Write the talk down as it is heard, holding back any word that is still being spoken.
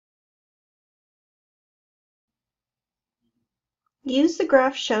Use the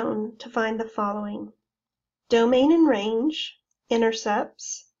graph shown to find the following: domain and range,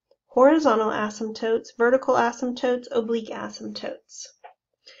 intercepts, horizontal asymptotes, vertical asymptotes, oblique asymptotes.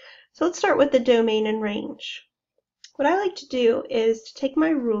 So let's start with the domain and range. What I like to do is to take my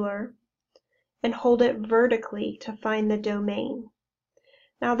ruler and hold it vertically to find the domain.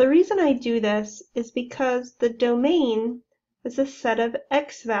 Now the reason I do this is because the domain is a set of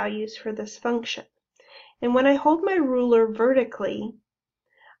x values for this function. And when I hold my ruler vertically,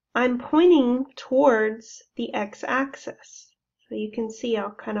 I'm pointing towards the x-axis. So you can see, I'll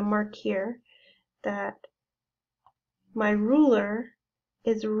kind of mark here that my ruler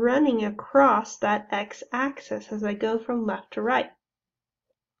is running across that x-axis as I go from left to right.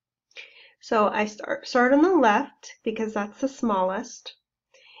 So I start on the left because that's the smallest.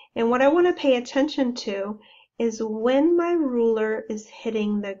 And what I want to pay attention to is when my ruler is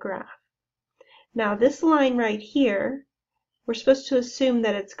hitting the graph. Now this line right here, we're supposed to assume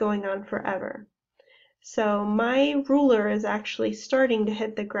that it's going on forever. So my ruler is actually starting to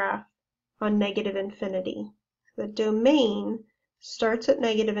hit the graph on negative infinity. The domain starts at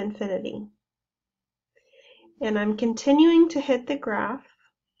negative infinity. And I'm continuing to hit the graph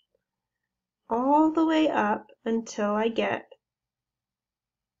all the way up until I get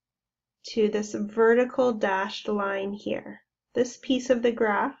to this vertical dashed line here. This piece of the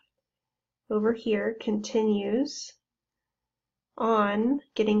graph over here continues on,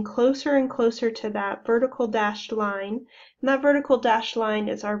 getting closer and closer to that vertical dashed line, and that vertical dashed line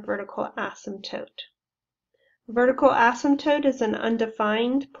is our vertical asymptote. Vertical asymptote is an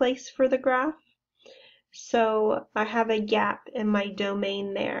undefined place for the graph, so I have a gap in my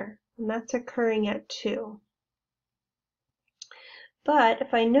domain there, and that's occurring at 2. But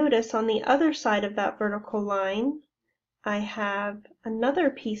if I notice on the other side of that vertical line, I have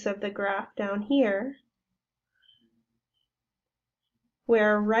another piece of the graph down here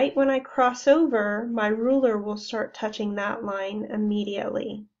where right when I cross over, my ruler will start touching that line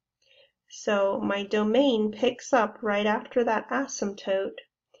immediately. So my domain picks up right after that asymptote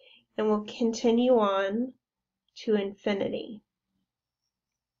and will continue on to infinity.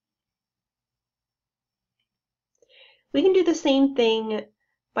 We can do the same thing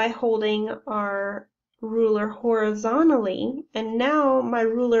by holding our ruler horizontally, and now my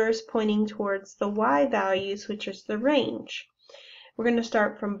ruler is pointing towards the y values, which is the range. We're going to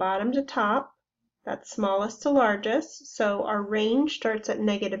start from bottom to top, that's smallest to largest, so our range starts at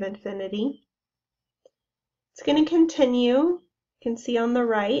negative infinity. It's going to continue. You can see on the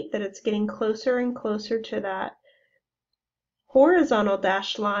right that it's getting closer and closer to that horizontal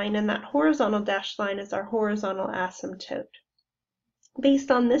dashed line, and that horizontal dashed line is our horizontal asymptote.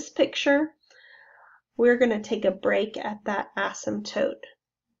 Based on this picture, we're going to take a break at that asymptote.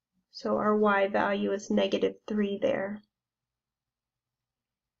 So our y value is -3 there.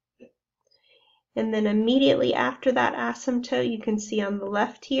 And then immediately after that asymptote, you can see on the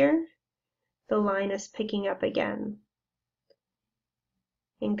left here, the line is picking up again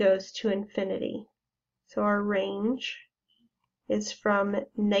and goes to infinity. So our range is from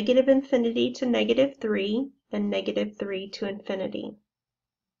negative infinity to -3 and -3 to infinity.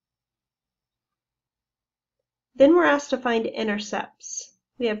 Then we're asked to find intercepts.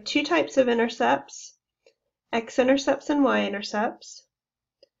 We have 2 types of intercepts, x-intercepts and y-intercepts.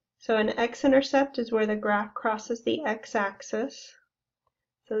 So an x-intercept is where the graph crosses the x-axis.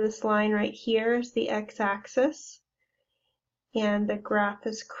 So this line right here is the x-axis, and the graph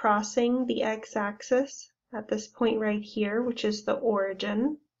is crossing the x-axis at this point right here, which is the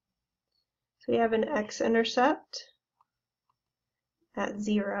origin. So we have an x-intercept at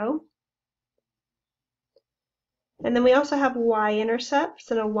 0. And then we also have y-intercepts,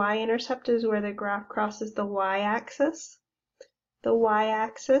 and a y-intercept is where the graph crosses the y-axis. The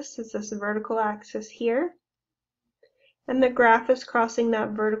y-axis is this vertical axis here, and the graph is crossing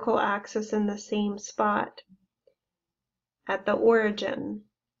that vertical axis in the same spot at the origin.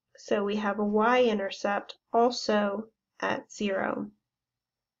 So we have a y-intercept also at 0.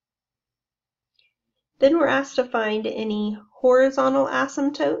 Then we're asked to find any horizontal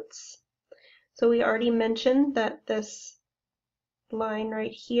asymptotes. So we already mentioned that this line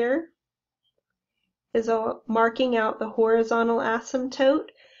right here is marking out the horizontal asymptote.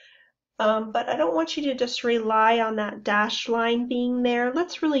 But I don't want you to just rely on that dashed line being there.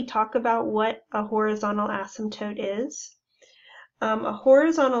 Let's really talk about what a horizontal asymptote is. A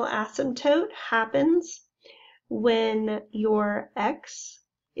horizontal asymptote happens when your x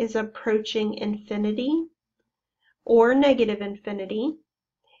is approaching infinity or negative infinity,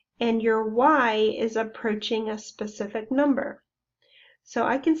 and your y is approaching a specific number. So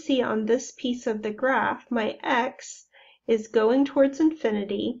I can see on this piece of the graph, my x is going towards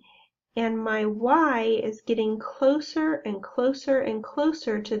infinity, and my y is getting closer and closer and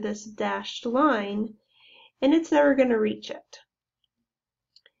closer to this dashed line, and it's never going to reach it.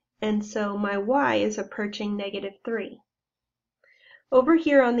 And so my y is approaching -3. Over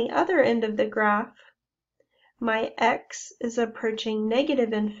here on the other end of the graph, my x is approaching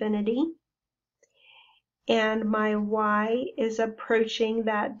 -infinity, and my y is approaching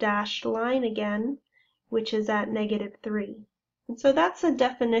that dashed line again, which is at -3. And so that's a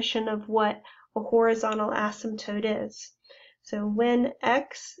definition of what a horizontal asymptote is. So when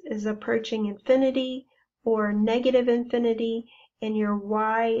x is approaching infinity or -infinity, and your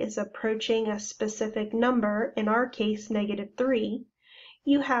y is approaching a specific number, in our case -3,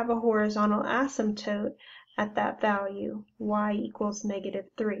 you have a horizontal asymptote at that value, y equals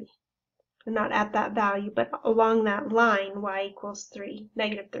 -3. Not at that value, but along that line, y equals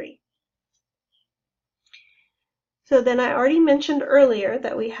 -3. So then I already mentioned earlier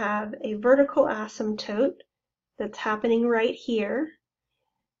that we have a vertical asymptote that's happening right here.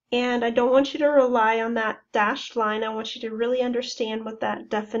 And I don't want you to rely on that dashed line. I want you to really understand what that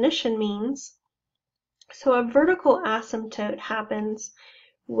definition means. So a vertical asymptote happens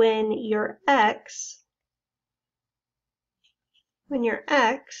when your x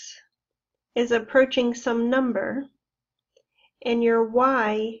is approaching some number and your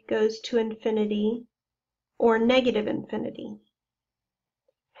y goes to infinity or -infinity.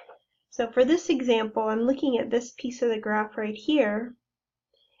 So for this example, I'm looking at this piece of the graph right here,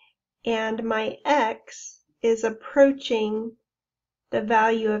 and my x is approaching the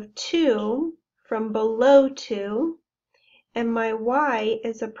value of 2 from below 2, and my y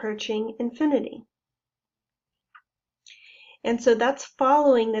is approaching infinity. And so that's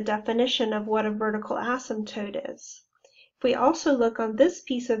following the definition of what a vertical asymptote is. If we also look on this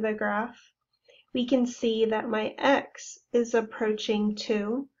piece of the graph, we can see that my x is approaching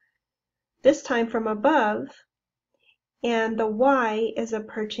 2, this time from above, and the y is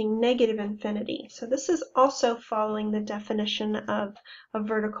approaching -infinity. So this is also following the definition of a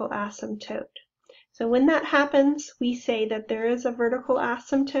vertical asymptote. So when that happens, we say that there is a vertical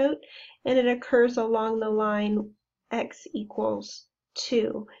asymptote, and it occurs along the line x equals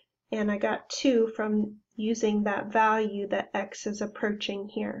 2. And I got 2 from using that value that x is approaching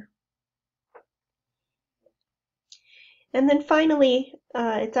here. And then finally,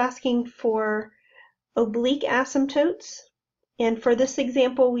 it's asking for oblique asymptotes. And for this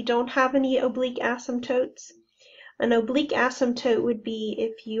example, we don't have any oblique asymptotes. An oblique asymptote would be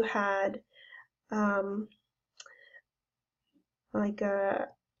if you had like a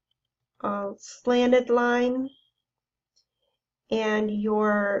slanted line, and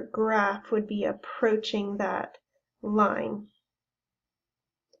your graph would be approaching that line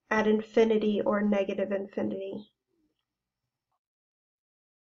at infinity or -infinity.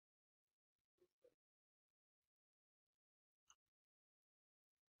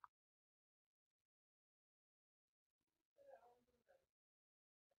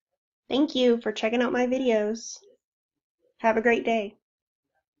 Thank you for checking out my videos. Have a great day.